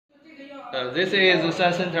This is the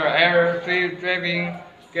Sun Center air driving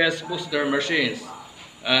gas booster machines.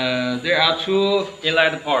 There are two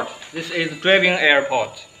inlet ports. This is driving air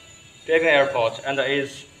port, and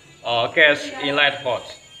is gas inlet port.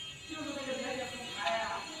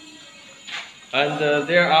 And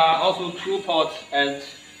there are also two ports at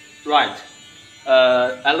right.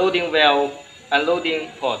 Unloading valve, unloading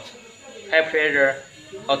port, high pressure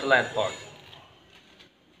outlet port.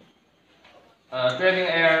 Driving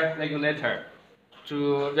air regulator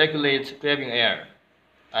to regulate driving air,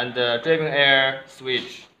 and driving air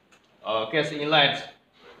switch, gas inlet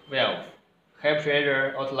valve, high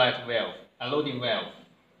pressure outlet valve, unloading valve,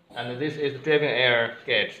 and this is driving air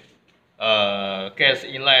gauge, gas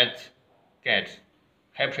inlet gauge,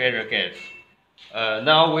 high pressure gauge.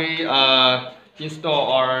 Now we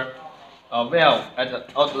install our valve at the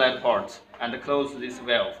outlet port and close this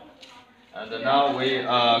valve. And now we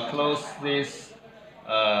close this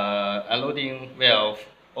unloading valve,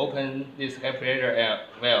 open this high pressure air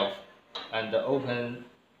valve, and open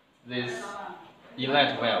this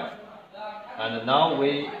inlet valve. And now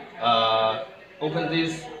we open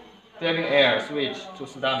this driving air switch to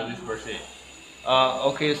start this machine.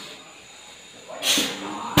 Okay.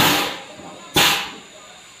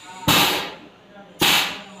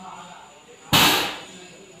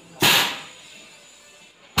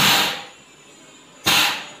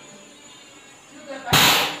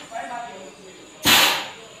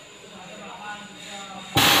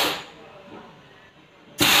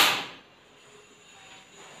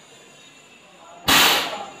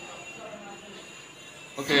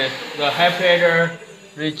 Okay, the high pressure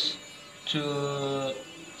reach to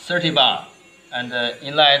 30 bar, and the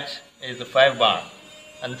inlet is 5 bar,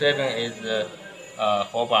 and driving is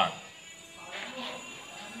 4 bar.